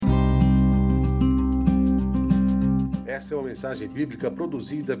Essa é uma mensagem bíblica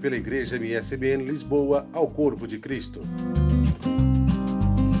produzida pela Igreja MSBN Lisboa ao Corpo de Cristo.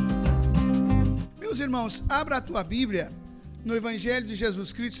 Meus irmãos, abra a tua Bíblia no Evangelho de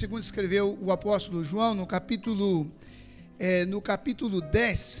Jesus Cristo, segundo escreveu o apóstolo João, no capítulo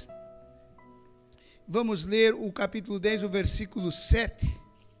 10. Vamos ler o capítulo 10, o versículo 7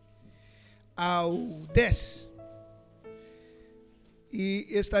 ao 10. E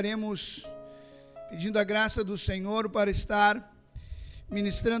estaremos pedindo a graça do Senhor para estar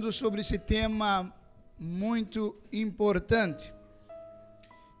ministrando sobre esse tema muito importante.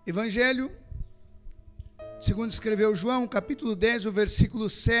 Evangelho, segundo escreveu João, capítulo 10, o versículo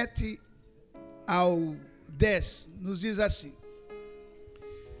 7 ao 10, nos diz assim: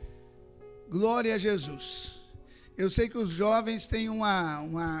 Glória a Jesus. Eu sei que os jovens têm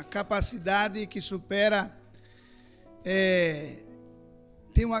uma capacidade que supera,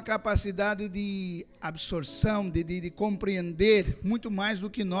 tem uma capacidade de absorção, de compreender muito mais do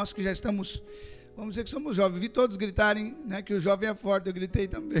que nós que já estamos, vamos dizer que somos jovens. Vi todos gritarem, né, que o jovem é forte, eu gritei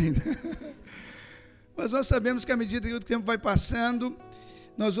também, né? Mas nós sabemos que à medida que o tempo vai passando,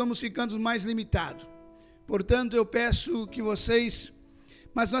 nós vamos ficando mais limitados. Portanto, eu peço que vocês...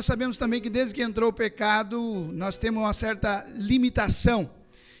 Mas nós sabemos também que desde que entrou o pecado, nós temos uma certa limitação.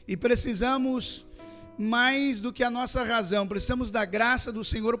 E precisamos, mais do que a nossa razão, precisamos da graça do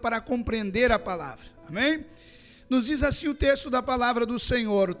Senhor para compreender a palavra. Amém? Nos diz assim o texto da palavra do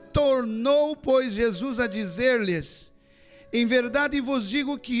Senhor: Tornou, pois, Jesus a dizer-lhes: Em verdade vos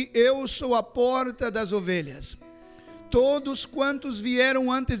digo que eu sou a porta das ovelhas. Todos quantos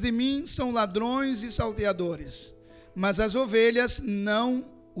vieram antes de mim são ladrões e salteadores, mas as ovelhas não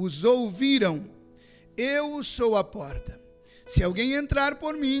os ouviram. Eu sou a porta. Se alguém entrar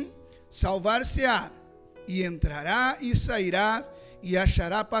por mim, salvar-se-á, e entrará e sairá, e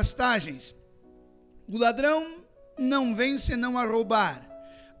achará pastagens. O ladrão não vem senão a roubar,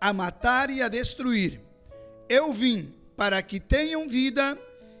 a matar e a destruir. Eu vim para que tenham vida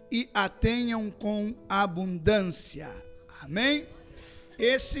e a tenham com abundância. Amém?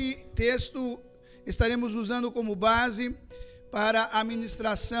 Esse texto estaremos usando como base para a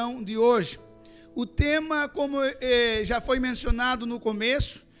ministração de hoje. O tema, como já foi mencionado no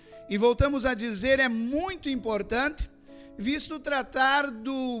começo, e voltamos a dizer, é muito importante, visto tratar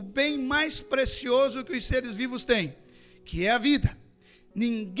do bem mais precioso que os seres vivos têm, que é a vida.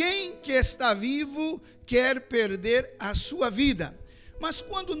 Ninguém que está vivo quer perder a sua vida. Mas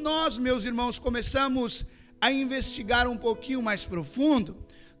quando nós, meus irmãos, começamos a investigar um pouquinho mais profundo,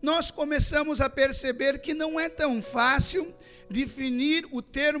 nós começamos a perceber que não é tão fácil definir o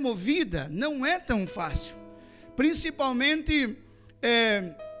termo vida, não é tão fácil. Principalmente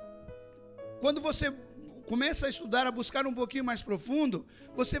quando você começa a estudar, a buscar um pouquinho mais profundo,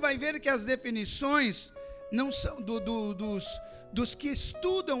 você vai ver que as definições não são dos que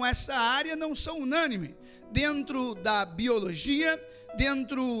estudam essa área não são unânimes. Dentro da biologia,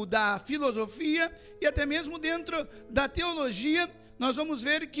 dentro da filosofia e até mesmo dentro da teologia, nós vamos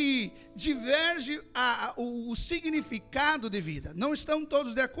ver que diverge o significado de vida. Não estão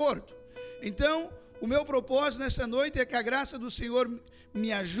todos de acordo. Então, o meu propósito nessa noite é que a graça do Senhor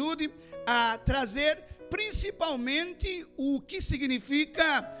me ajude a trazer principalmente o que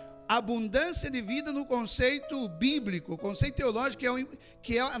significa abundância de vida no conceito bíblico, conceito teológico,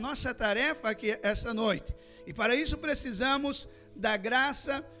 que é a nossa tarefa aqui essa noite. E para isso precisamos da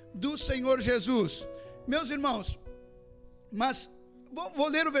graça do Senhor Jesus. Meus irmãos, mas vou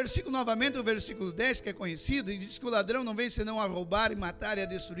ler o versículo novamente, o versículo 10, que é conhecido, e diz que o ladrão não vem senão a roubar, e matar e a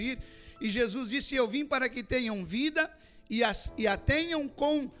destruir. E Jesus disse: Eu vim para que tenham vida e a tenham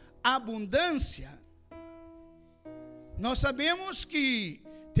com abundância. Nós sabemos que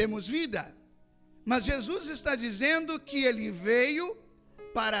temos vida, mas Jesus está dizendo que Ele veio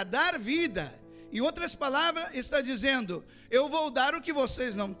para dar vida. Em outras palavras, está dizendo: eu vou dar o que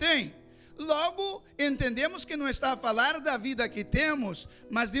vocês não têm. Logo, entendemos que não está a falar da vida que temos,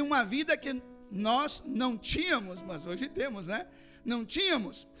 mas de uma vida que nós não tínhamos, mas hoje temos, né? Não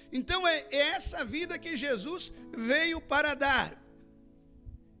tínhamos. Então, é essa vida que Jesus veio para dar.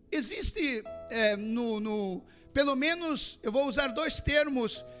 Existe, pelo menos, eu vou usar dois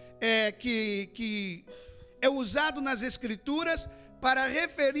termos que é usado nas Escrituras para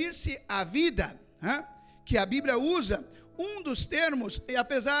referir-se à vida, que a Bíblia usa. Um dos termos, e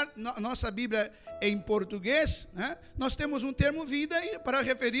apesar nossa Bíblia é em português, nós temos um termo vida para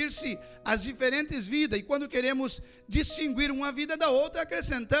referir-se às diferentes vidas. E quando queremos distinguir uma vida da outra,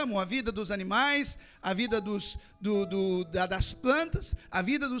 acrescentamos a vida dos animais, a vida das plantas, a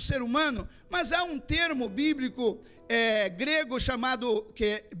vida do ser humano. Mas há um termo bíblico grego chamado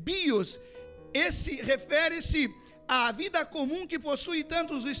bios. Esse refere-se a vida comum que possui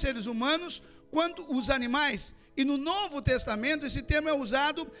tanto os seres humanos quanto os animais. E no Novo Testamento esse termo é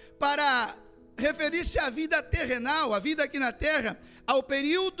usado para referir-se à vida terrenal, a vida aqui na terra, ao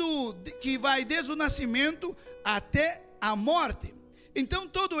período que vai desde o nascimento até a morte. Então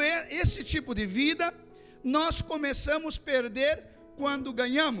todo esse tipo de vida nós começamos a perder quando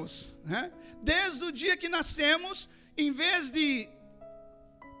ganhamos, né? Desde o dia que nascemos, em vez de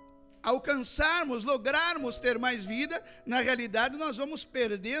alcançarmos, lograrmos ter mais vida, na realidade nós vamos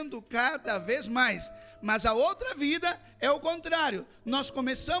perdendo cada vez mais. Mas a outra vida é o contrário, nós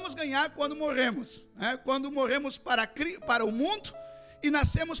começamos a ganhar quando morremos, né? Quando morremos para o mundo e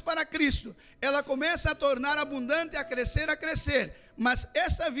nascemos para Cristo, ela começa a tornar abundante, a crescer, mas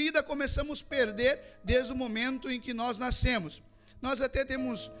essa vida começamos a perder desde o momento em que nós nascemos. Nós até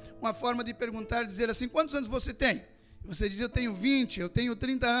temos uma forma de perguntar, dizer assim: quantos anos você tem? Você diz: eu tenho 20, eu tenho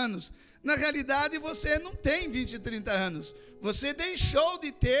 30 anos. Na realidade, você não tem 20 e 30 anos. Você deixou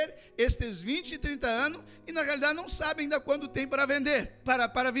de ter estes 20 e 30 anos e, na realidade, não sabe ainda quanto tem para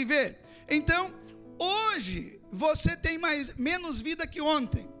viver. Então, hoje, você tem menos vida que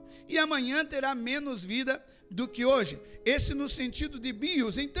ontem. E amanhã terá menos vida do que hoje. Esse no sentido de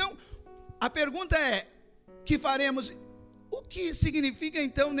bios. Então, a pergunta é: que faremos? O que significa,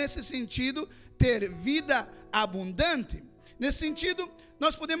 então, nesse sentido, ter vida abundante? Nesse sentido,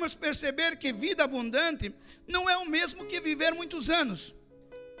 nós podemos perceber que vida abundante não é o mesmo que viver muitos anos,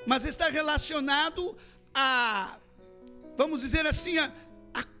 mas está relacionado a, vamos dizer assim,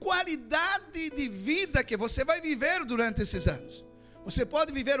 a qualidade de vida que você vai viver durante esses anos. Você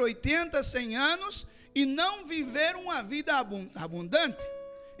pode viver 80, 100 anos e não viver uma vida abundante.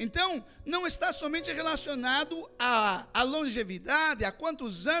 Então, não está somente relacionado à longevidade, a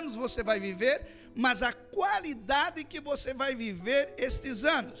quantos anos você vai viver, mas a qualidade que você vai viver estes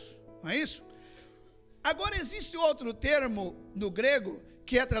anos, não é isso? Agora, existe outro termo no grego,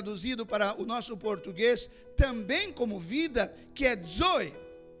 que é traduzido para o nosso português, também como vida, que é zoe.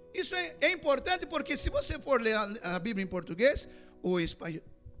 Isso é importante porque se você for ler a Bíblia em português, ou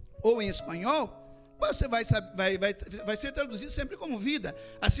em espanhol, você vai ser traduzido sempre como vida,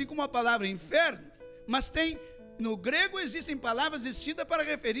 assim como a palavra inferno, mas no grego existem palavras distintas para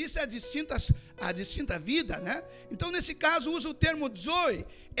referir-se a distinta vida, né? Então, nesse caso, usa o termo zoe.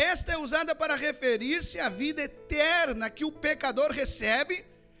 Esta é usada para referir-se à vida eterna que o pecador recebe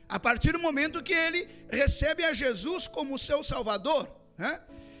a partir do momento que ele recebe a Jesus como seu Salvador, né?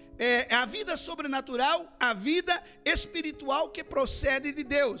 É a vida sobrenatural, a vida espiritual que procede de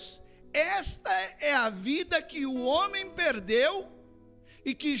Deus. Esta é a vida que o homem perdeu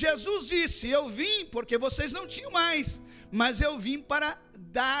e que Jesus disse: eu vim porque vocês não tinham mais, mas eu vim para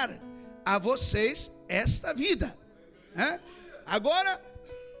dar a vocês esta vida, né? Agora,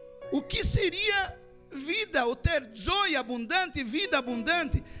 o que seria vida, o ter zoe abundante, vida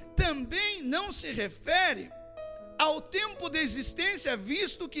abundante, também não se refere ao tempo de existência,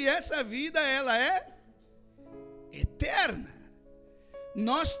 visto que essa vida ela é eterna.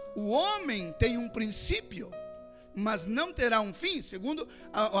 O homem tem um princípio, mas não terá um fim. Segundo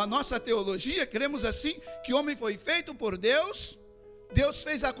a nossa teologia, cremos assim, que o homem foi feito por Deus, Deus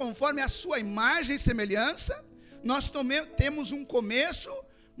fez conforme a sua imagem e semelhança. Nós temos um começo,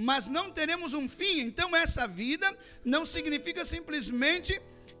 mas não teremos um fim. Então essa vida não significa simplesmente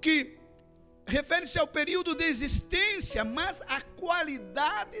que refere-se ao período de existência, mas à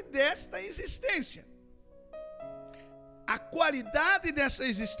qualidade desta existência. A qualidade dessa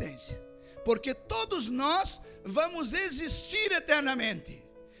existência, porque todos nós vamos existir eternamente,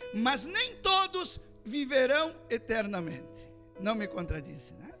 mas nem todos viverão eternamente. Não me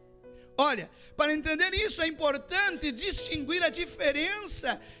contradiz, né? Olha, para entender isso é importante distinguir a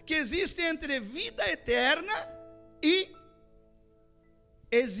diferença que existe entre vida eterna e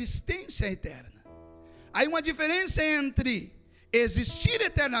existência eterna. Há uma diferença entre existir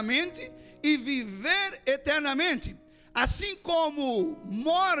eternamente e viver eternamente. Assim como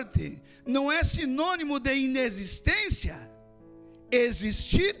morte não é sinônimo de inexistência,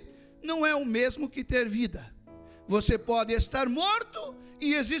 existir não é o mesmo que ter vida. Você pode estar morto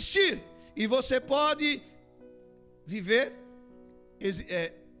e existir, e você pode viver.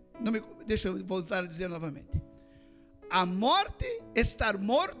 Deixa eu voltar a dizer novamente. A morte, estar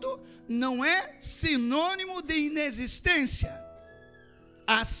morto, não é sinônimo de inexistência.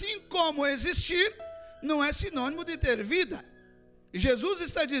 Assim como existir não é sinônimo de ter vida. Jesus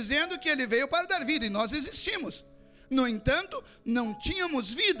está dizendo que ele veio para dar vida e nós existimos. No entanto, não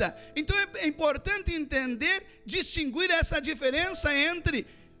tínhamos vida. Então é importante entender, distinguir essa diferença entre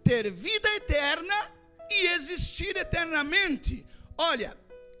ter vida eterna e existir eternamente. Olha,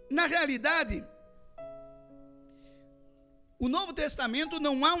 na realidade, o Novo Testamento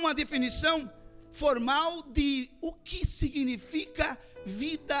não há uma definição formal de o que significa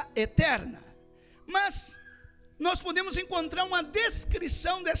vida eterna. Mas nós podemos encontrar uma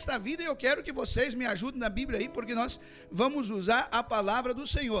descrição desta vida, e eu quero que vocês me ajudem na Bíblia aí, porque nós vamos usar a palavra do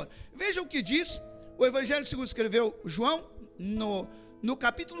Senhor. Veja o que diz o Evangelho segundo escreveu João, no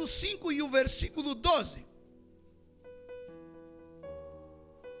capítulo 5 e o versículo 12.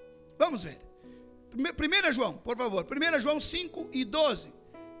 Vamos ver. 1 João, por favor. 1 João 5 e 12.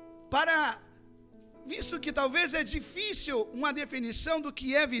 Visto que talvez é difícil uma definição do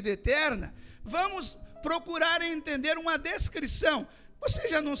que é vida eterna, vamos procurar entender uma descrição. Você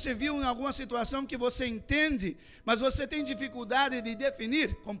já não se viu em alguma situação que você entende, mas você tem dificuldade de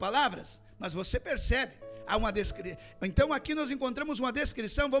definir com palavras? Mas você percebe, há uma descrição. Então aqui nós encontramos uma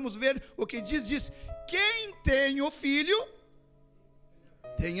descrição, vamos ver o que diz, quem tem o Filho,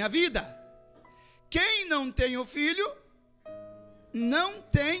 tem a vida. Quem não tem o Filho, não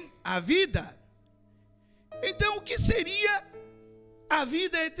tem a vida. Então o que seria a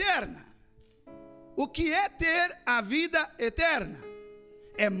vida eterna? O que é ter a vida eterna?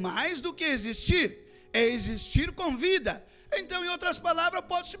 É mais do que existir, é existir com vida. Então, em outras palavras,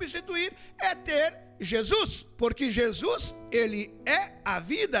 pode substituir, é ter Jesus, porque Jesus, ele é a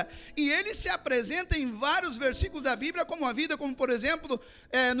vida, e ele se apresenta em vários versículos da Bíblia como a vida, como por exemplo,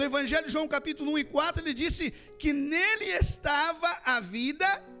 no Evangelho de João capítulo 1 e 4, ele disse que nele estava a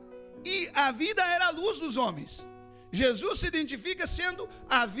vida, e a vida era a luz dos homens. Jesus se identifica sendo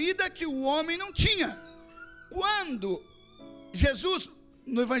a vida que o homem não tinha. Quando Jesus,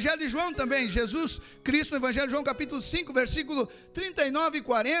 no Evangelho de João também, Jesus Cristo, no Evangelho de João capítulo 5, versículo 39 e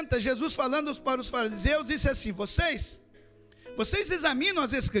 40, Jesus falando para os fariseus, disse assim, vocês examinam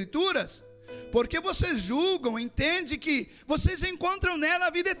as Escrituras, porque vocês julgam, entendem que vocês encontram nela a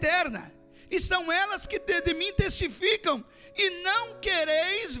vida eterna, e são elas que de mim testificam, e não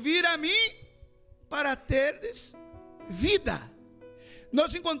quereis vir a mim para terdes vida.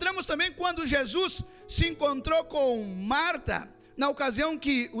 Nós encontramos também quando Jesus se encontrou com Marta, na ocasião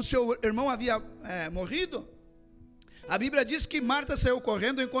que o seu irmão havia morrido. A Bíblia diz que Marta saiu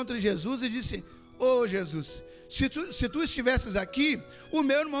correndo ao encontro de Jesus e disse, Jesus, se tu estivesses aqui, o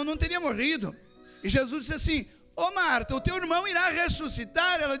meu irmão não teria morrido. E Jesus disse assim, Marta, o teu irmão irá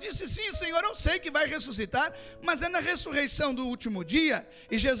ressuscitar. Ela disse, sim, Senhor, eu sei que vai ressuscitar, mas é na ressurreição do último dia.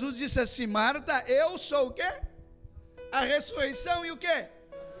 E Jesus disse assim, Marta, eu sou o quê? A ressurreição e o quê?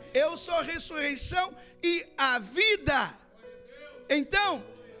 Eu sou a ressurreição e a vida. Então,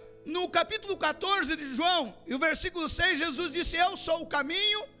 no capítulo 14 de João, e o versículo 6, Jesus disse, eu sou o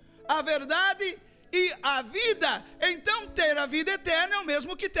caminho, a verdade e a vida. Então, ter a vida eterna é o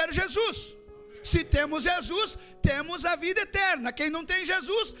mesmo que ter Jesus. Se temos Jesus, temos a vida eterna. Quem não tem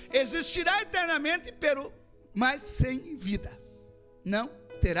Jesus, existirá eternamente, mas sem vida. Não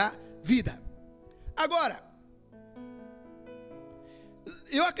terá vida. Agora,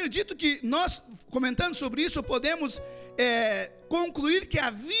 eu acredito que nós, comentando sobre isso, podemos concluir que a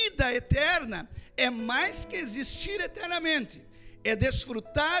vida eterna é mais que existir eternamente, é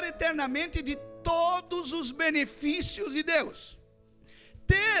desfrutar eternamente de todos os benefícios de Deus.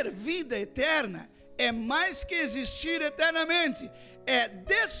 Ter vida eterna é mais que existir eternamente, é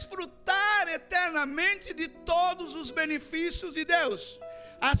desfrutar eternamente de todos os benefícios de Deus.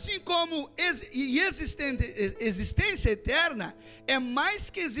 Assim como existência eterna é mais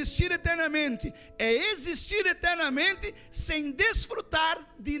que existir eternamente, é existir eternamente sem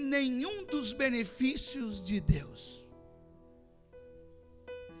desfrutar de nenhum dos benefícios de Deus.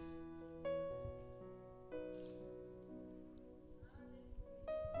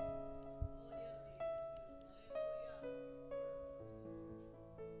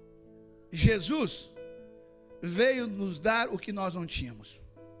 Jesus veio nos dar o que nós não tínhamos,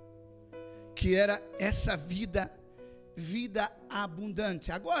 que era essa vida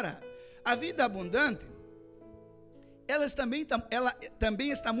abundante. Agora, a vida abundante, ela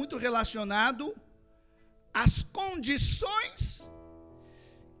também está muito relacionado às condições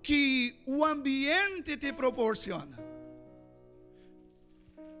que o ambiente te proporciona.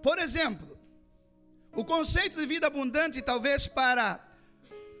 Por exemplo, o conceito de vida abundante, talvez para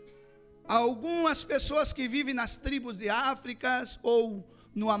algumas pessoas que vivem nas tribos de África ou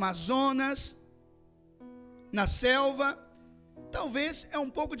no Amazonas, na selva, talvez é um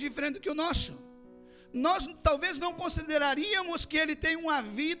pouco diferente do que o nosso. Nós talvez não consideraríamos que ele tem uma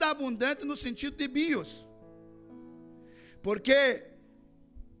vida abundante no sentido de bios, porque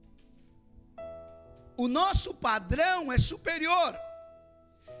o nosso padrão é superior.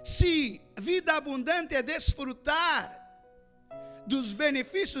 Se vida abundante é desfrutar dos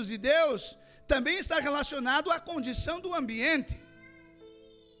benefícios de Deus, também está relacionado à condição do ambiente.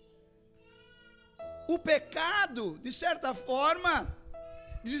 O pecado, de certa forma,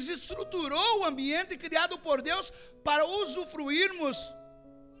 desestruturou o ambiente criado por Deus para usufruirmos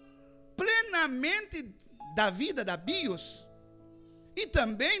plenamente da vida, da bios, e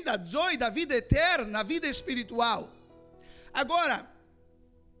também da zoe, da vida eterna, da vida espiritual. Agora,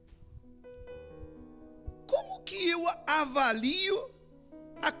 como que eu avalio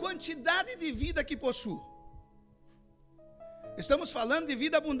a quantidade de vida que possuo? Estamos falando de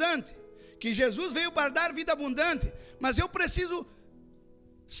vida abundante, que Jesus veio para dar vida abundante, mas eu preciso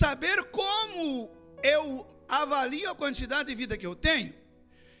saber como eu avalio a quantidade de vida que eu tenho.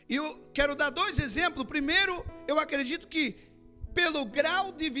 E eu quero dar 2 exemplos. Primeiro, eu acredito que pelo grau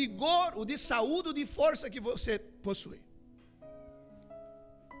de vigor, ou de saúde, ou de força que você possui.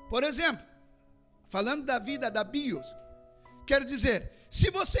 Por exemplo, falando da vida da bios, quero dizer, se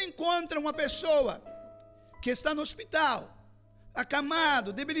você encontra uma pessoa que está no hospital,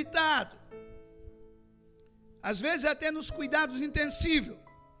 acamado, debilitado, às vezes até nos cuidados intensivos,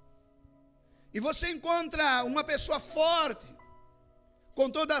 e você encontra uma pessoa forte, com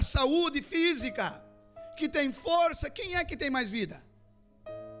toda a saúde física, que tem força, quem é que tem mais vida?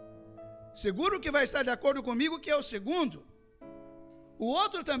 Seguro que vai estar de acordo comigo que é o segundo. O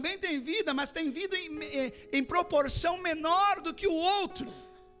outro também tem vida, mas tem vida em proporção menor do que o outro.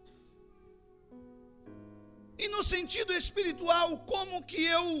 E no sentido espiritual, como que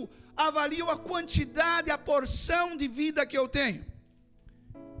eu avalio a quantidade, a porção de vida que eu tenho?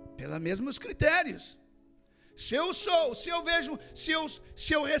 Pelos mesmos critérios. Se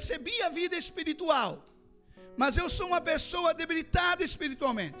eu recebi a vida espiritual, mas eu sou uma pessoa debilitada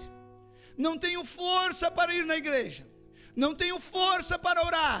espiritualmente, não tenho força para ir na igreja, não tenho força para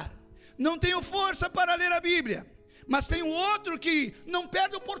orar, não tenho força para ler a Bíblia, mas tem outro que não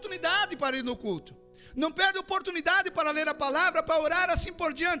perde oportunidade para ir no culto, não perde oportunidade para ler a palavra, para orar, assim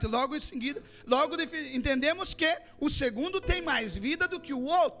por diante. Logo em seguida, entendemos que o segundo tem mais vida do que o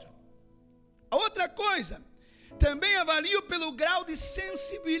outro. A outra coisa, também avalio pelo grau de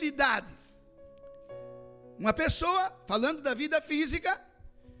sensibilidade. Uma pessoa, falando da vida física,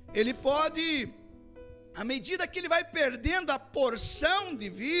 ele pode, à medida que ele vai perdendo a porção de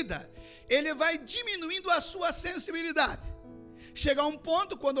vida, ele vai diminuindo a sua sensibilidade. Chega a um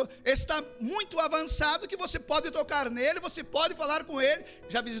ponto, quando está muito avançado, que você pode tocar nele, você pode falar com ele.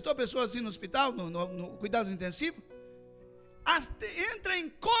 Já visitou pessoas assim no hospital, no cuidados intensivos? Entra em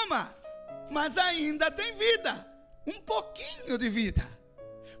coma, mas ainda tem vida. Um pouquinho de vida,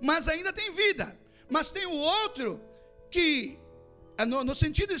 mas ainda tem vida. Mas tem o outro que, no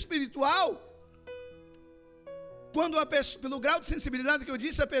sentido espiritual, quando a pessoa, pelo grau de sensibilidade que eu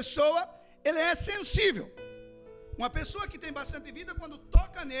disse, a pessoa, ele é sensível. Uma pessoa que tem bastante vida, quando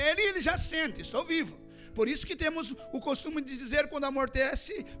toca nele, ele já sente, estou vivo. Por isso que temos o costume de dizer, quando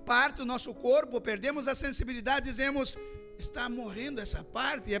amortece parte do nosso corpo, perdemos a sensibilidade, dizemos, está morrendo essa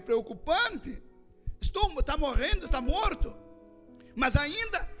parte, é preocupante. Está morrendo, está morto. Mas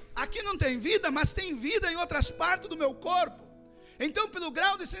ainda, aqui não tem vida, mas tem vida em outras partes do meu corpo. Então, pelo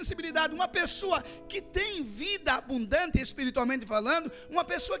grau de sensibilidade, uma pessoa que tem vida abundante, espiritualmente falando, uma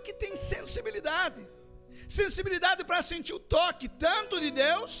pessoa que tem sensibilidade para sentir o toque, tanto de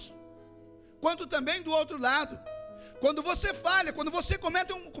Deus, quanto também do outro lado. Quando você falha, quando você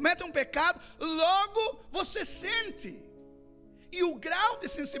comete um pecado, logo você sente. E o grau de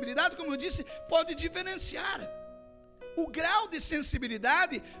sensibilidade, como eu disse, pode diferenciar. O grau de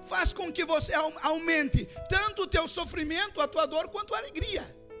sensibilidade faz com que você aumente tanto o teu sofrimento, a tua dor, quanto a alegria.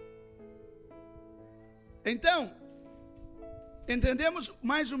 Então, entendemos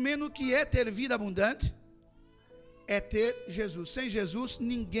mais ou menos o que é ter vida abundante? É ter Jesus. Sem Jesus,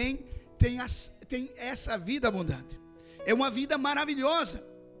 ninguém tem essa vida abundante. É uma vida maravilhosa,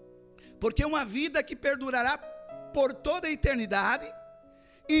 porque é uma vida que perdurará por toda a eternidade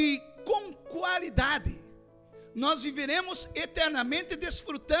e com qualidade. Nós viveremos eternamente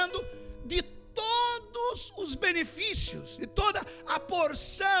desfrutando de todos os benefícios, de toda a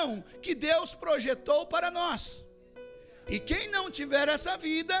porção que Deus projetou para nós. E quem não tiver essa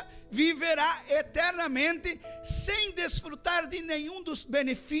vida, viverá eternamente sem desfrutar de nenhum dos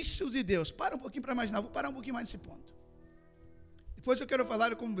benefícios de Deus. Para um pouquinho para imaginar, vou parar um pouquinho mais nesse ponto. Depois eu quero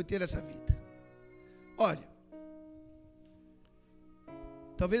falar como ter essa vida. Olha,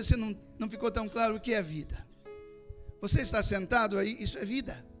 talvez você não ficou tão claro o que é vida. Você está sentado aí, isso é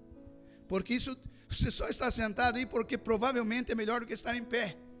vida. Porque isso, você só está sentado aí porque provavelmente é melhor do que estar em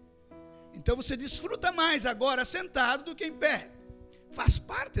pé. Então você desfruta mais agora sentado do que em pé. Faz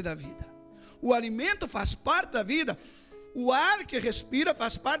parte da vida. O alimento faz parte da vida. O ar que respira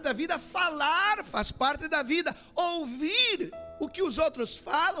faz parte da vida, falar faz parte da vida, ouvir o que os outros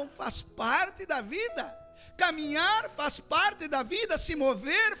falam faz parte da vida, caminhar faz parte da vida, se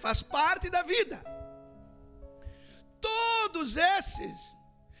mover faz parte da vida. Todos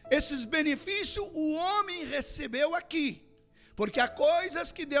esses benefícios o homem recebeu aqui, porque há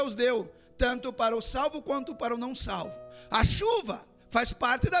coisas que Deus deu, tanto para o salvo quanto para o não salvo. A chuva faz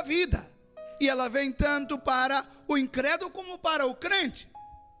parte da vida, e ela vem tanto para o incrédulo como para o crente.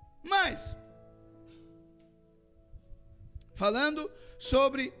 Mas, falando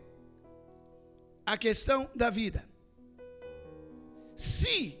sobre a questão da vida,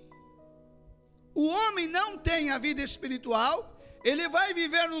 se o homem não tem a vida espiritual, ele vai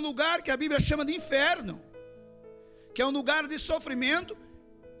viver num lugar que a Bíblia chama de inferno, que é um lugar de sofrimento.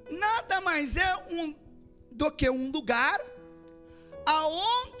 Nada mais é do que um lugar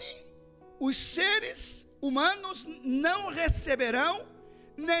aonde os seres humanos não receberão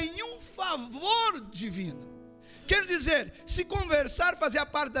nenhum favor divino. Quer dizer, se conversar fazia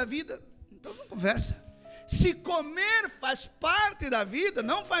parte da vida, então não conversa. Se comer faz parte da vida,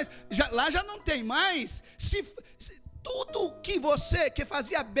 não faz, lá já não tem mais. Tudo que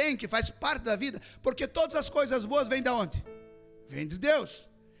fazia bem, que faz parte da vida, porque todas as coisas boas vêm de onde? Vêm de Deus.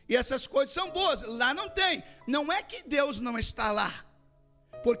 E essas coisas são boas, lá não tem. Não é que Deus não está lá,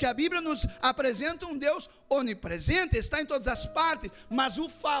 porque a Bíblia nos apresenta um Deus onipresente, está em todas as partes, mas o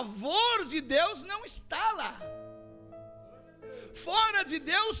favor de Deus não está lá. Fora de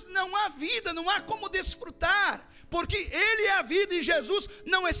Deus não há vida, não há como desfrutar, porque Ele é a vida e Jesus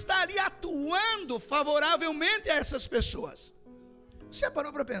não está ali atuando favoravelmente a essas pessoas. Você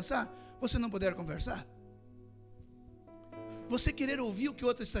parou para pensar? Você não poder conversar? Você querer ouvir o que o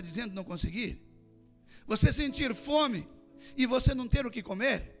outro está dizendo e não conseguir? Você sentir fome e você não ter o que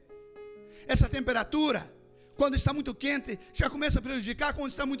comer? Essa temperatura, quando está muito quente, já começa a prejudicar. Quando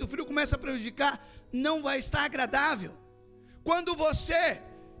está muito frio, começa a prejudicar. Não vai estar agradável. Quando você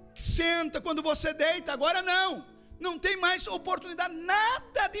senta, quando você deita, agora não tem mais oportunidade,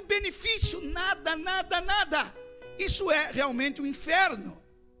 nada de benefício, nada. Isso é realmente um inferno.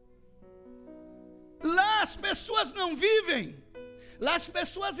 Lá as pessoas não vivem, lá as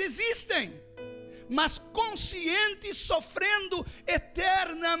pessoas existem, mas conscientes, sofrendo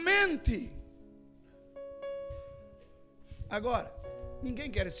eternamente. Agora, ninguém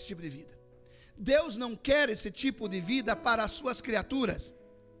quer esse tipo de vida. Deus não quer esse tipo de vida para as suas criaturas.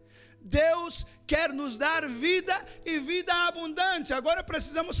 Deus quer nos dar vida e vida abundante. Agora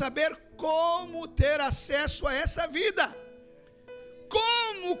precisamos saber como ter acesso a essa vida.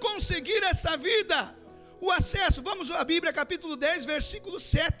 Como conseguir essa vida? O acesso, vamos à Bíblia, capítulo 10, versículo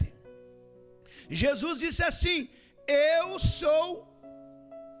 7. Jesus disse assim: eu sou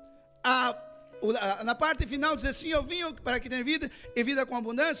na parte final diz assim: eu vim para que tenha vida e vida com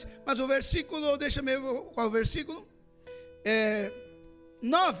abundância. Mas o versículo, deixa-me ver qual é o versículo,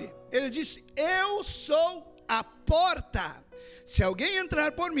 9, ele disse: eu sou a porta, se alguém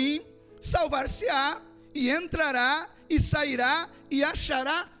entrar por mim, salvar-se-á, e entrará e sairá e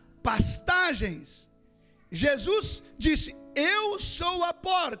achará pastagens. Jesus disse: eu sou a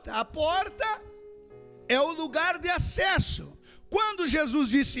porta é o lugar de acesso. Quando Jesus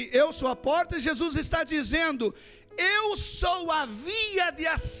disse eu sou a porta, Jesus está dizendo: eu sou a via de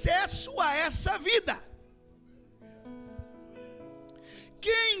acesso a essa vida.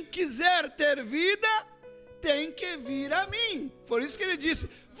 Quem quiser ter vida, tem que vir a mim. Por isso que ele disse: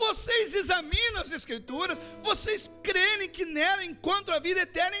 vocês examinam as Escrituras, vocês creem que nela encontram a vida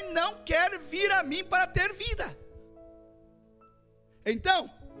eterna e não querem vir a mim para ter vida. Então,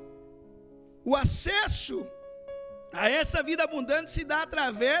 o acesso a essa vida abundante se dá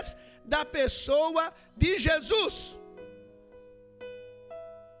através da pessoa de Jesus.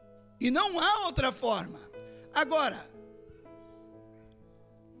 E não há outra forma. Agora,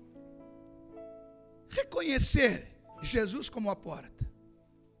 reconhecer Jesus como a porta,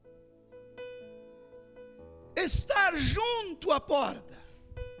 estar junto à porta,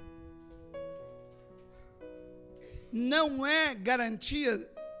 não é garantia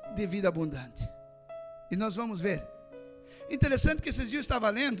de vida abundante. E nós vamos ver. Interessante que esses dias eu estava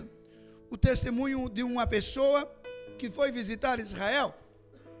lendo o testemunho de uma pessoa que foi visitar Israel.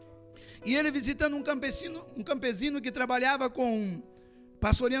 E ele visitando um campesino que trabalhava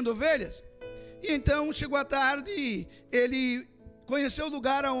pastoreando ovelhas. E então chegou a tarde, ele conheceu o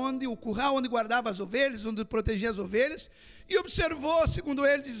lugar o curral onde guardava as ovelhas, onde protegia as ovelhas, e observou, segundo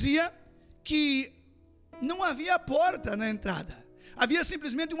ele dizia, que não havia porta na entrada. Havia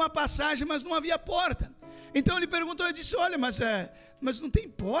simplesmente uma passagem, mas não havia porta. Então ele perguntou, ele disse: olha, mas não tem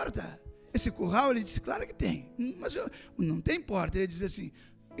porta? esse curral? Ele disse, claro que tem. Mas não tem porta. Ele diz assim,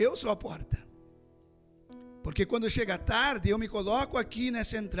 eu sou a porta. Porque quando chega tarde, eu me coloco aqui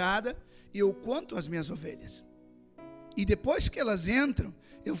nessa entrada e eu conto as minhas ovelhas. E depois que elas entram,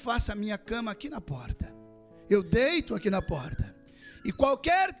 eu faço a minha cama aqui na porta. Eu deito aqui na porta. E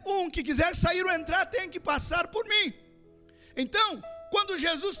qualquer um que quiser sair ou entrar tem que passar por mim. Então, quando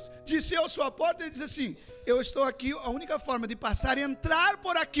Jesus disse eu sou a porta, ele diz assim, eu estou aqui, a única forma de passar e entrar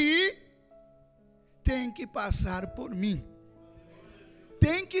por aqui, tem que passar por mim.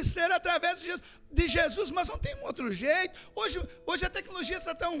 Tem que ser através de Jesus, mas não tem um outro jeito. Hoje a tecnologia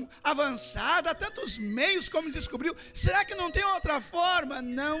está tão avançada, há tantos meios como descobriu. Será que não tem outra forma?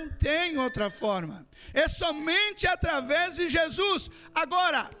 Não tem outra forma. É somente através de Jesus.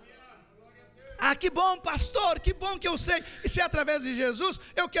 Agora, que bom, pastor, que bom que eu sei. E se é através de Jesus,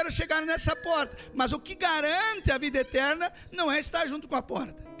 eu quero chegar nessa porta. Mas o que garante a vida eterna não é estar junto com a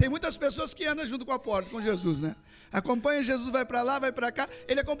porta. Tem muitas pessoas que andam junto com a porta, com Jesus, né? Acompanha Jesus, vai para lá, vai para cá,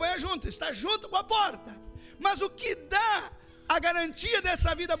 ele acompanha junto, está junto com a porta. Mas o que dá a garantia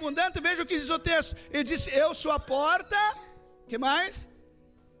dessa vida abundante, veja o que diz o texto. Ele disse, eu sou a porta, que mais?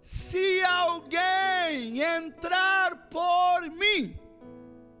 Se alguém entrar por mim,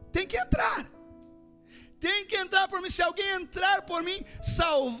 tem que entrar. Tem que entrar por mim. Se alguém entrar por mim,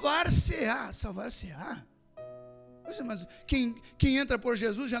 salvar-se-á. Salvar-se-á? Mas quem entra por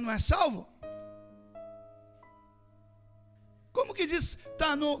Jesus já não é salvo? Como que diz,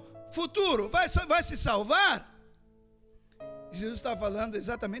 está no futuro, vai se salvar? Jesus está falando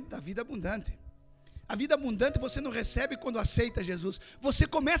exatamente da vida abundante. A vida abundante você não recebe quando aceita Jesus. Você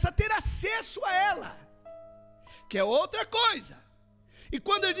começa a ter acesso a ela, que é outra coisa. E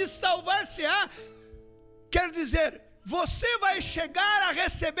quando ele diz salvar-se-á, quer dizer, você vai chegar a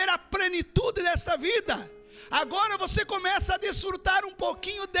receber a plenitude dessa vida. Agora você começa a desfrutar um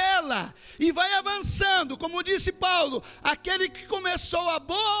pouquinho dela e vai avançando, como disse Paulo, aquele que começou a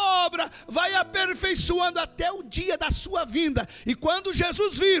boa obra vai aperfeiçoando até o dia da sua vinda. E quando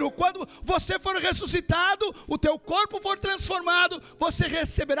Jesus vir, ou quando você for ressuscitado, o teu corpo for transformado, você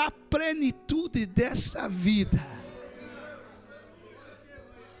receberá a plenitude dessa vida.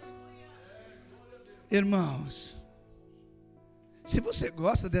 Irmãos, se você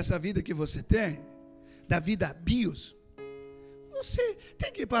gosta dessa vida que você tem, da vida bios, você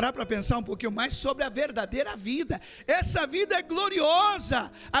tem que parar para pensar um pouquinho mais sobre a verdadeira vida. Essa vida é gloriosa.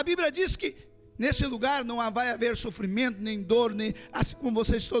 A Bíblia diz que nesse lugar não vai haver sofrimento, nem dor, nem assim como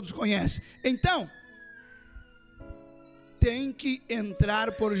vocês todos conhecem. Então, tem que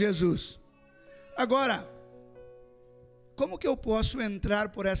entrar por Jesus. Agora, como que eu posso entrar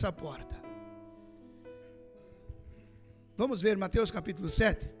por essa porta? Vamos ver Mateus capítulo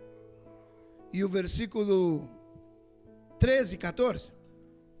 7. E o versículo 13 e 14.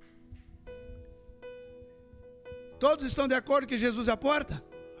 Todos estão de acordo que Jesus é a porta?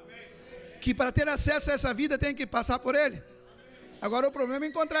 Amém. Que para ter acesso a essa vida tem que passar por Ele. Agora o problema é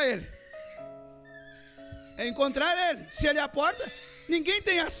encontrar Ele. É encontrar Ele. Se Ele é a porta, ninguém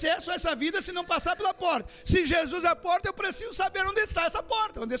tem acesso a essa vida se não passar pela porta. Se Jesus é a porta, eu preciso saber onde está essa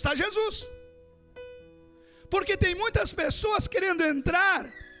porta, onde está Jesus. Porque tem muitas pessoas querendo entrar,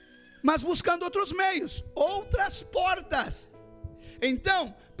 mas buscando outros meios, outras portas.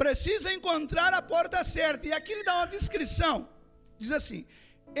 Então, precisa encontrar a porta certa. E aqui ele dá uma descrição. Diz assim,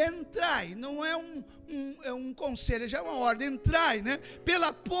 entrai, não é um conselho, já é uma ordem, entrai, né?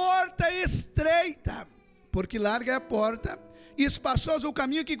 Pela porta estreita, porque larga é a porta, e espaçoso o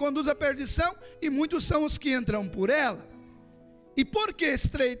caminho que conduz à perdição, e muitos são os que entram por ela. E porque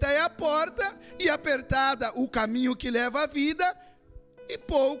estreita é a porta, e apertada o caminho que leva à vida, e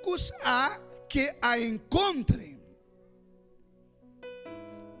poucos há que a encontrem.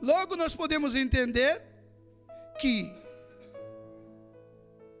 Logo nós podemos entender que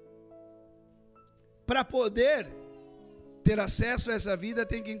para poder ter acesso a essa vida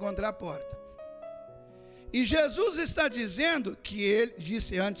tem que encontrar a porta. E Jesus está dizendo que ele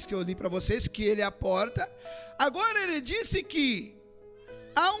disse antes que eu li para vocês que ele é a porta. Agora ele disse que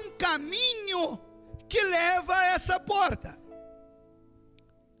há um caminho que leva a essa porta.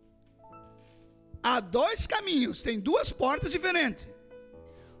 Há dois caminhos, tem duas portas diferentes.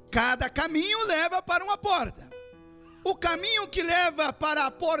 Cada caminho leva para uma porta. O caminho que leva para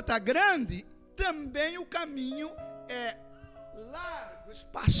a porta grande, também o caminho é largo,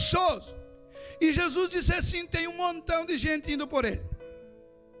 espaçoso. E Jesus disse assim, tem um montão de gente indo por ele.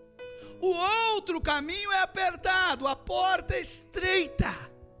 O outro caminho é apertado, a porta é estreita,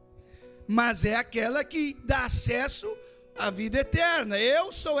 mas é aquela que dá acesso à vida eterna.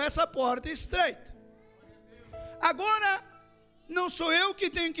 Eu sou essa porta estreita. Agora, não sou eu que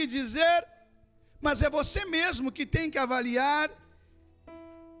tenho que dizer, mas é você mesmo que tem que avaliar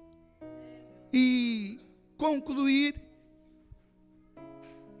e concluir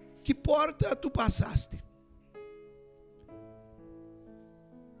que porta tu passaste.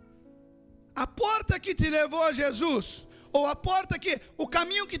 A porta que te levou a Jesus, ou o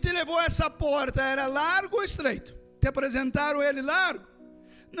caminho que te levou a essa porta era largo ou estreito? Te apresentaram ele largo?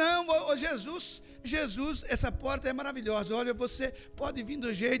 Não, Jesus, essa porta é maravilhosa. Olha, você pode vir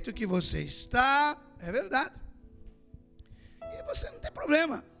do jeito que você está, é verdade. E você não tem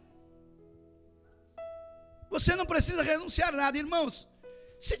problema. Você não precisa renunciar a nada, irmãos.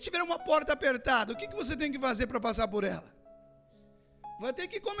 Se tiver uma porta apertada, o que você tem que fazer para passar por ela? Vai ter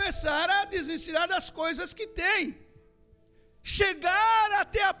que começar a desvencilhar das coisas que tem. Chegar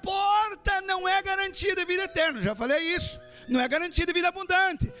até a porta não é garantia de vida eterna, já falei isso. Não é garantia de vida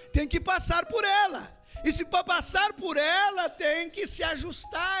abundante, tem que passar por ela. E se para passar por ela, tem que se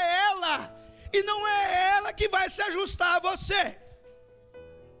ajustar a ela. E não é ela que vai se ajustar a você.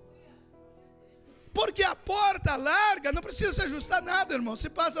 Porque a porta larga não precisa se ajustar nada, irmão. Você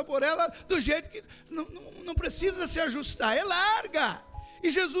passa por ela do jeito que não precisa se ajustar, é larga. E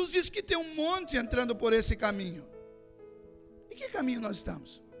Jesus disse que tem um monte entrando por esse caminho. E que caminho nós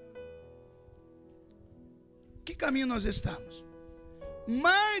estamos? Que caminho nós estamos?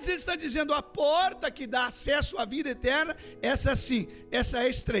 Mas ele está dizendo, a porta que dá acesso à vida eterna, essa sim, essa é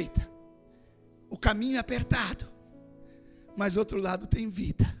estreita. O caminho é apertado. Mas outro lado tem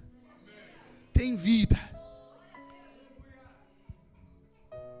vida. Tem vida.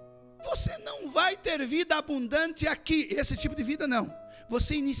 Você não vai ter vida abundante aqui. Esse tipo de vida não.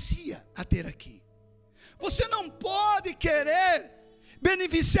 Você inicia a ter aqui. Você não pode querer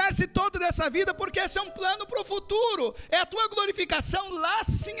beneficiar-se todo dessa vida, porque esse é um plano para o futuro. É a tua glorificação, lá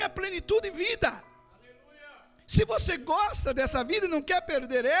sim a plenitude e vida. Aleluia. Se você gosta dessa vida e não quer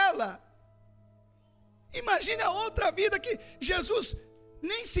perder ela, imagine a outra vida que Jesus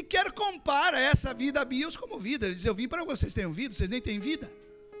nem sequer compara essa vida bios como vida. Ele diz, eu vim para vocês tenham vida, vocês nem têm vida.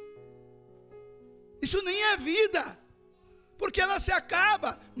 Isso nem é vida, porque ela se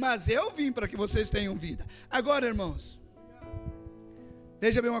acaba, mas eu vim para que vocês tenham vida. Agora, irmãos,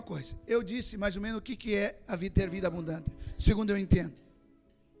 veja bem uma coisa, eu disse mais ou menos o que é a vida, ter vida abundante. Segundo eu entendo,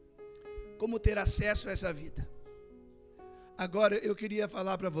 como ter acesso a essa vida. Agora eu queria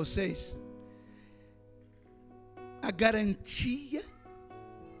falar para vocês a garantia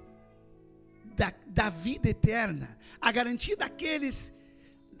da vida eterna, a garantia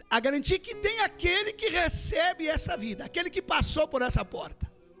que tem aquele que recebe essa vida, aquele que passou por essa porta.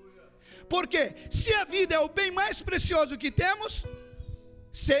 Porque se a vida é o bem mais precioso que temos,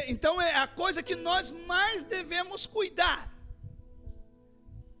 então é a coisa que nós mais devemos cuidar.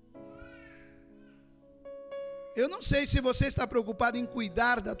 Eu não sei se você está preocupado em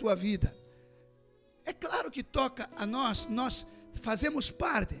cuidar da tua vida. É claro que toca a nós fazemos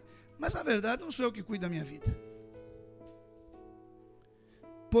parte, mas na verdade não sou eu que cuido da minha vida.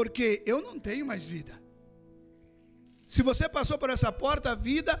 Porque eu não tenho mais vida. Se você passou por essa porta, a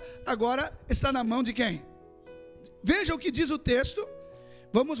vida agora está na mão de quem? Veja o que diz o texto.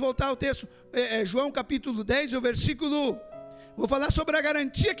 Vamos voltar ao texto, João capítulo 10, o versículo, vou falar sobre a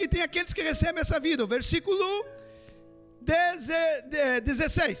garantia que tem aqueles que recebem essa vida, o versículo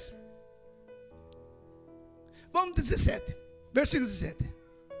 16. Vamos 17, versículo 17.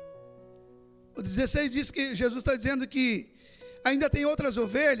 O 16 diz que Jesus está dizendo que ainda tem outras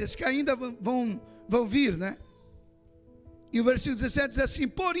ovelhas que ainda vão vir, né? E o versículo 17 diz assim,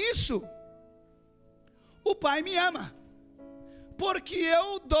 por isso o Pai me ama, porque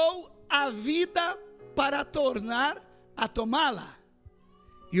eu dou a vida para tornar a tomá-la.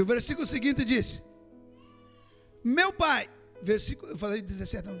 E o versículo seguinte diz, meu Pai, eu falei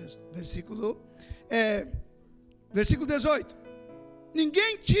 17, não, versículo 18,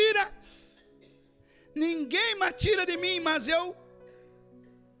 ninguém me tira de mim, mas eu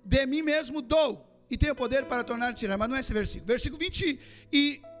de mim mesmo dou, e tenho poder para tornar a tirar. Mas não é esse versículo. Versículo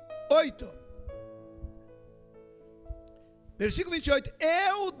 28. Versículo 28.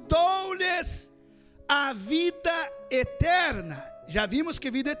 Eu dou-lhes a vida eterna. Já vimos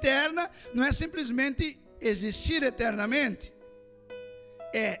que vida eterna não é simplesmente existir eternamente.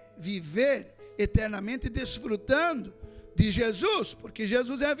 É viver eternamente desfrutando de Jesus, porque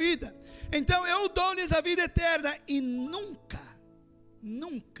Jesus é a vida. Então eu dou-lhes a vida eterna e nunca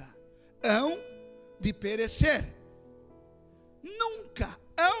hão de perecer. Nunca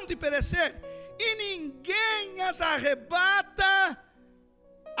hão de perecer. E ninguém as arrebatará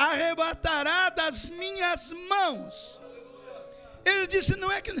das minhas mãos. Ele disse,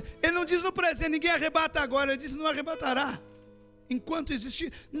 não é que ele não diz no presente, ninguém arrebata agora, ele disse não arrebatará. enquanto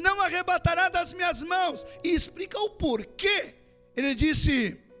existir, não arrebatará das minhas mãos. E explica o porquê. Ele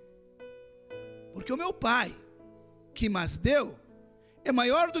disse: porque o meu Pai, que mas deu, é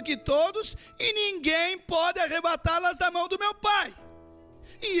maior do que todos, e ninguém pode arrebatá-las da mão do meu Pai.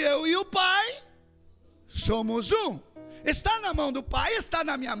 E eu e o Pai somos um. Está na mão do Pai, está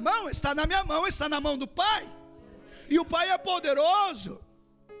na minha mão, está na minha mão, está na mão do Pai. E o Pai é poderoso.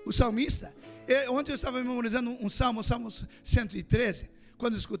 O salmista, ontem eu estava memorizando um salmo, o Salmo 113,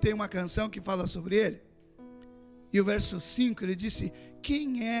 quando escutei uma canção que fala sobre ele. E o verso 5, ele disse: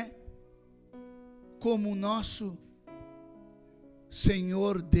 quem é como o nosso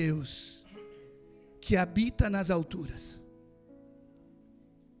Senhor Deus, que habita nas alturas?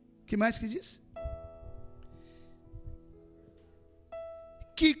 O que mais que diz?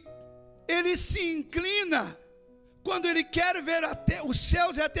 Que ele se inclina, quando ele quer ver os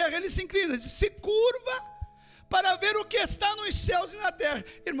céus e a terra, ele se inclina, se curva para ver o que está nos céus e na terra.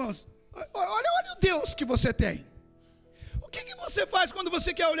 Irmãos, olha o Deus que você tem. O que você faz quando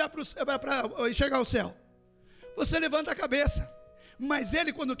você quer olhar para enxergar o céu? Você levanta a cabeça. Mas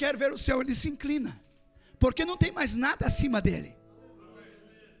ele, quando quer ver o céu, ele se inclina, porque não tem mais nada acima dele.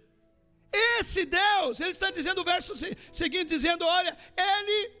 Esse Deus, ele está dizendo o verso seguinte, dizendo: olha,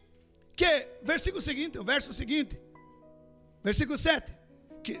 ele que, versículo seguinte, o verso seguinte, versículo 7,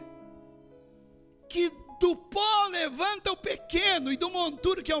 que do pó levanta o pequeno, e do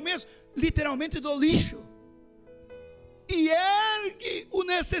monturo que é o mesmo, literalmente do lixo, e ergue o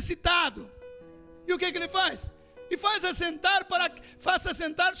necessitado. E o que ele faz? E faça assentar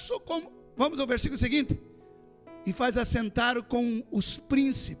como, vamos ao versículo seguinte, e faz assentar com os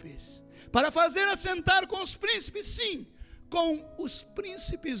príncipes. Para fazer assentar com os príncipes, sim, com os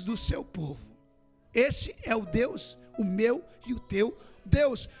príncipes do seu povo. Este é o Deus, o meu e o teu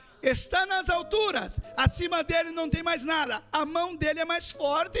Deus. Está nas alturas, acima dele não tem mais nada. A mão dele é mais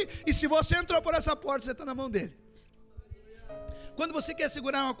forte, e se você entrou por essa porta, você está na mão dele. Quando você quer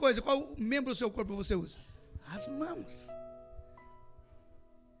segurar uma coisa, qual membro do seu corpo você usa? As mãos.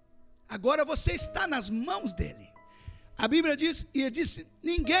 Agora você está nas mãos dele. A Bíblia diz, e ele disse: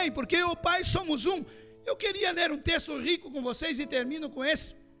 ninguém, porque eu e o Pai somos um. Eu queria ler um texto rico com vocês e termino com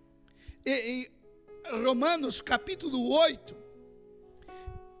esse. Em Romanos capítulo 8.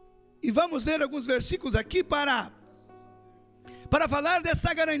 E vamos ler alguns versículos aqui para falar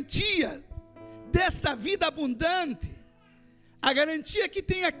dessa garantia, desta vida abundante. A garantia que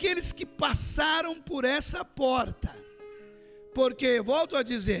tem aqueles que passaram por essa porta. Porque, volto a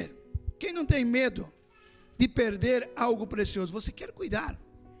dizer, quem não tem medo de perder algo precioso? Você quer cuidar.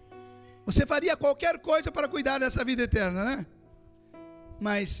 Você faria qualquer coisa para cuidar dessa vida eterna, né?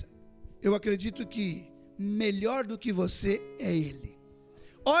 Mas eu acredito que melhor do que você é Ele.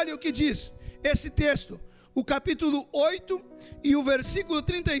 Olha o que diz esse texto, o capítulo 8 e o versículo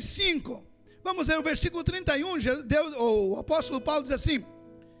 35. Vamos ler o versículo 31. O apóstolo Paulo diz assim: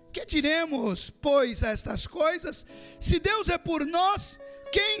 que diremos, pois, a estas coisas? Se Deus é por nós,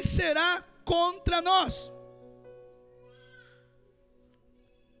 quem será contra nós?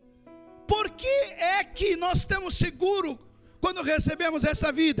 Por que é que nós estamos seguros quando recebemos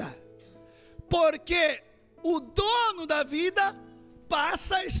essa vida? Porque o dono da vida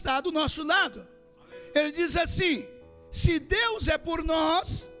passa a estar do nosso lado. Ele diz assim: se Deus é por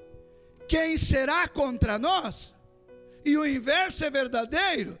nós, quem será contra nós? E o inverso é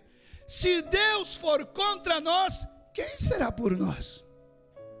verdadeiro: se Deus for contra nós, quem será por nós?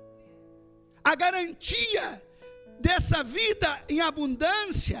 A garantia dessa vida em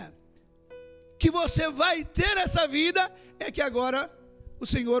abundância, que você vai ter essa vida, é que agora o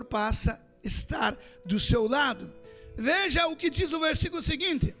Senhor passa a estar do seu lado. Veja o que diz o versículo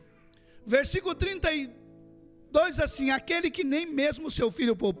seguinte, versículo 32, assim: aquele que nem mesmo seu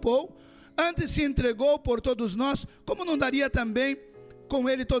filho poupou, antes se entregou por todos nós, como não daria também com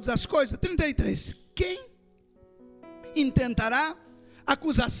ele todas as coisas? 33, quem intentará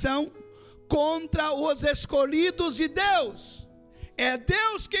acusação contra os escolhidos de Deus? É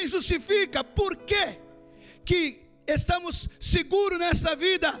Deus quem justifica. Por quê que estamos seguros nesta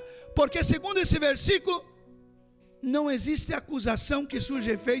vida? Porque segundo esse versículo, não existe acusação que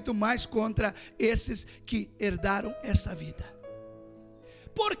surja efeito mais contra esses que herdaram essa vida.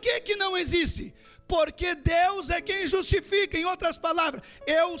 Por que não existe? Porque Deus é quem justifica. Em outras palavras,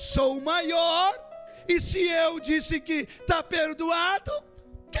 eu sou o maior, e se eu disse que está perdoado,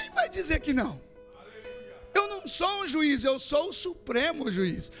 quem vai dizer que não? Eu não sou um juiz, eu sou o supremo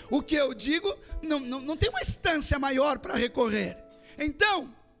juiz. O que eu digo, não tem uma instância maior para recorrer.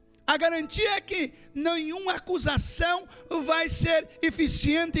 Então, a garantia é que nenhuma acusação vai ser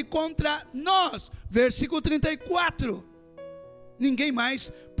eficiente contra nós. Versículo 34. ninguém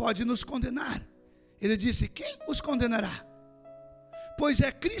mais pode nos condenar. Ele disse: quem os condenará? Pois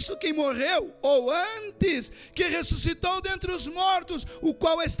é Cristo quem morreu, ou antes, que ressuscitou dentre os mortos, o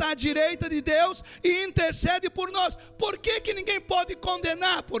qual está à direita de Deus e intercede por nós. Por que ninguém pode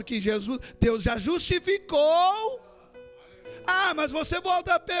condenar? Porque Deus já justificou. Ah, mas você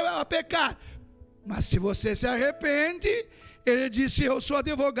volta a pecar. Mas se você se arrepende, ele disse: eu sou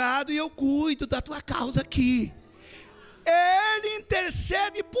advogado e eu cuido da tua causa aqui. Ele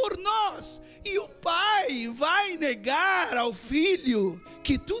intercede por nós. E o pai vai negar ao filho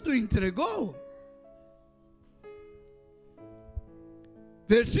que tudo entregou?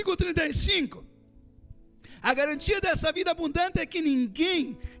 Versículo 35. A garantia dessa vida abundante é que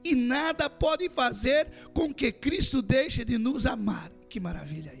ninguém e nada pode fazer com que Cristo deixe de nos amar. Que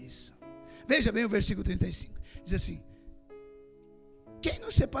maravilha isso. Veja bem o versículo 35. Diz assim: quem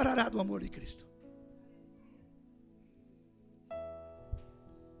nos separará do amor de Cristo?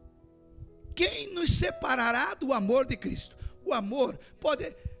 Quem nos separará do amor de Cristo? O amor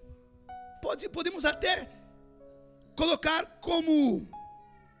podemos até colocar como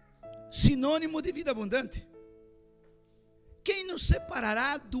sinônimo de vida abundante. Quem nos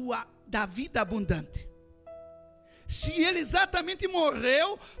separará da vida abundante? Se ele exatamente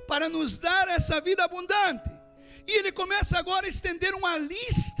morreu para nos dar essa vida abundante, e ele começa agora a estender uma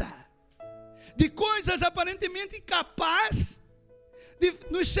lista de coisas aparentemente incapazes de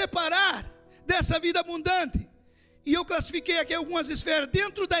nos separar dessa vida abundante. E eu classifiquei aqui algumas esferas.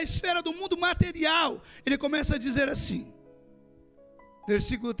 Dentro da esfera do mundo material, ele começa a dizer assim,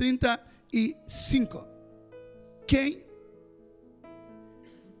 versículo 35: quem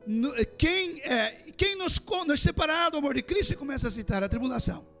nos separará do amor de Cristo? E começa a citar a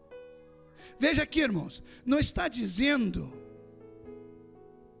tribulação. Veja aqui, irmãos, não está dizendo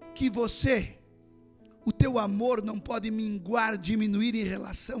que o teu amor não pode minguar, diminuir em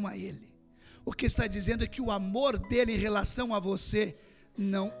relação a ele. O que está dizendo é que o amor dele em relação a você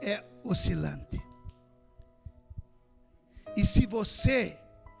não é oscilante. E se você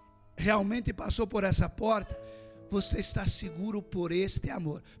realmente passou por essa porta, você está seguro por este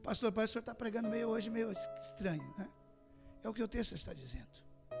amor. Pastor, parece que o senhor está pregando hoje meio estranho, né? É o que o texto está dizendo.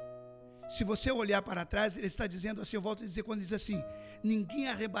 Se você olhar para trás, ele está dizendo assim, eu volto a dizer, quando ele diz assim: ninguém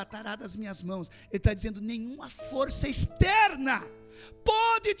arrebatará das minhas mãos. Ele está dizendo: nenhuma força externa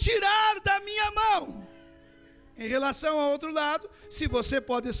pode tirar da minha mão. Em relação ao outro lado, se você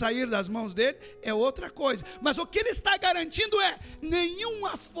pode sair das mãos dele, é outra coisa. Mas o que ele está garantindo é: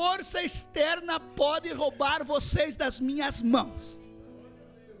 nenhuma força externa pode roubar vocês das minhas mãos.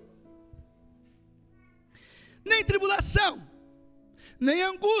 Nem tribulação, nem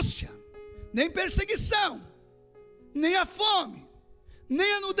angústia, nem perseguição, nem a fome,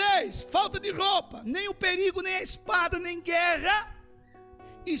 nem a nudez, falta de roupa, nem o perigo, nem a espada, nem guerra.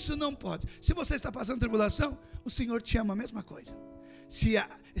 Isso não pode. Se você está passando tribulação, o Senhor te ama a mesma coisa. Se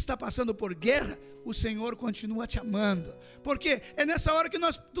está passando por guerra, o Senhor continua te amando. Porque é nessa hora que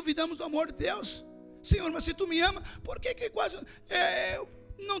nós duvidamos do amor de Deus. Senhor, mas se tu me ama, por que quase eu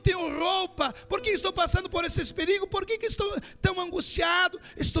não tenho roupa? Por que estou passando por esses perigos? Por que estou tão angustiado?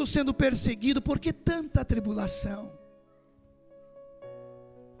 Estou sendo perseguido. Por que tanta tribulação?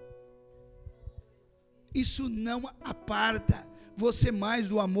 Isso não aparta você mais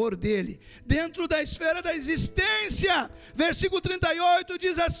do amor dele. Dentro da esfera da existência, versículo 38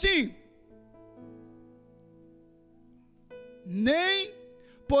 diz assim: nem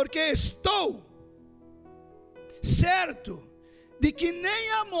porque estou certo de que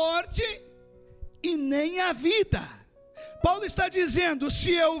nem a morte e nem a vida. Paulo está dizendo: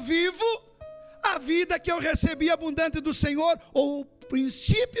 se eu vivo a vida que eu recebi abundante do Senhor, ou o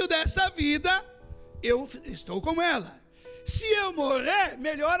princípio dessa vida, eu estou com ela. Se eu morrer,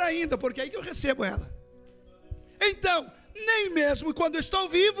 melhor ainda, porque é aí que eu recebo ela. Então, nem mesmo quando estou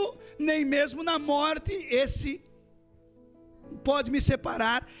vivo, nem mesmo na morte, esse pode me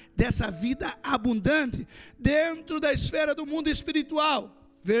separar dessa vida abundante. Dentro da esfera do mundo espiritual,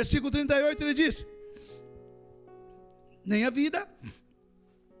 versículo 38, ele diz: nem a vida,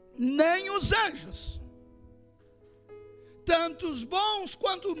 nem os anjos, tanto os bons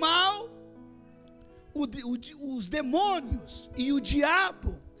quanto os maus, os demônios e o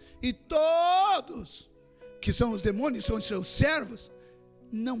diabo, e todos que são os demônios, são os seus servos,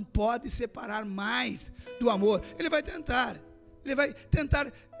 não pode separar mais do amor. Ele vai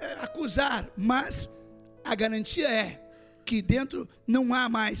tentar acusar, mas a garantia é que dentro não há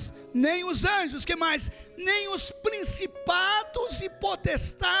mais nem os anjos, que mais? Nem os principados e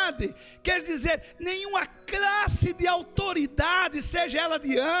potestade, quer dizer, nenhuma classe de autoridade, seja ela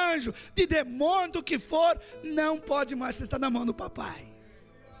de anjo, de demônio, do que for, não pode mais estar na mão do papai.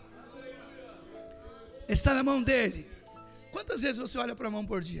 Está na mão dele. Quantas vezes você olha para a mão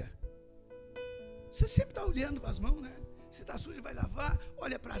por dia? Você sempre está olhando para as mãos, né? Se está sujo, vai lavar,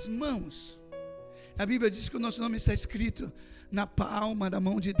 olha para as mãos. A Bíblia diz que o nosso nome está escrito na palma da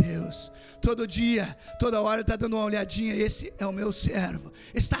mão de Deus. Todo dia, toda hora está dando uma olhadinha. Esse é o meu servo,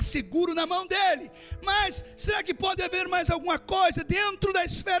 está seguro na mão dele. Mas será que pode haver mais alguma coisa? Dentro da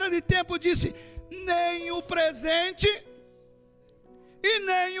esfera de tempo disse, nem o presente e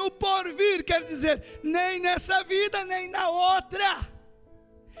nem o porvir, quer dizer, nem nessa vida, nem na outra.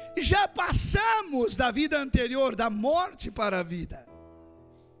 Já passamos da vida anterior, da morte para a vida.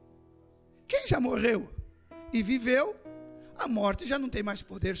 Quem já morreu e viveu, a morte já não tem mais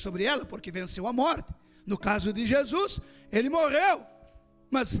poder sobre ela, porque venceu a morte. No caso de Jesus, ele morreu,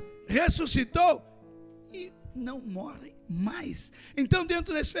 mas ressuscitou e não morre mais. Então,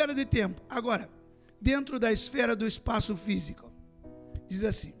 dentro da esfera de tempo, agora, dentro da esfera do espaço físico, diz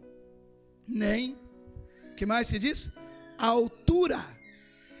assim, nem, que mais se diz? A altura,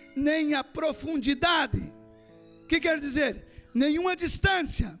 nem a profundidade. O que quer dizer? Nenhuma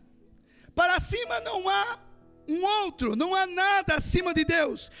distância. Para cima não há um outro, não há nada acima de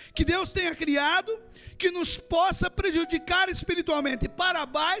Deus, que Deus tenha criado, que nos possa prejudicar espiritualmente. Para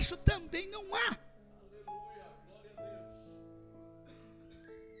baixo também não há.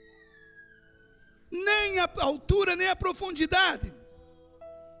 Nem a altura, nem a profundidade.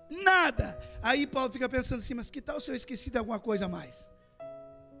 Nada. Aí Paulo fica pensando assim, mas que tal se eu esqueci de alguma coisa a mais?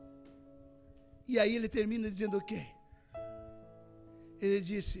 E aí ele termina dizendo o quê? Ele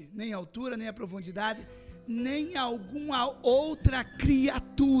disse, nem a altura, nem a profundidade, nem alguma outra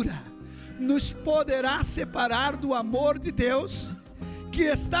criatura nos poderá separar do amor de Deus, que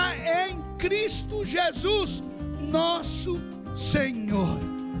está em Cristo Jesus, nosso Senhor.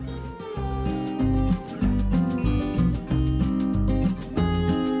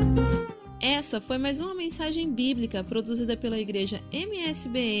 Essa foi mais uma mensagem bíblica produzida pela Igreja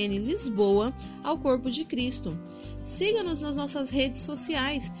MSBN Lisboa ao Corpo de Cristo. Siga-nos nas nossas redes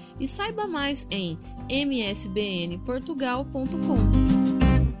sociais e saiba mais em msbnportugal.com.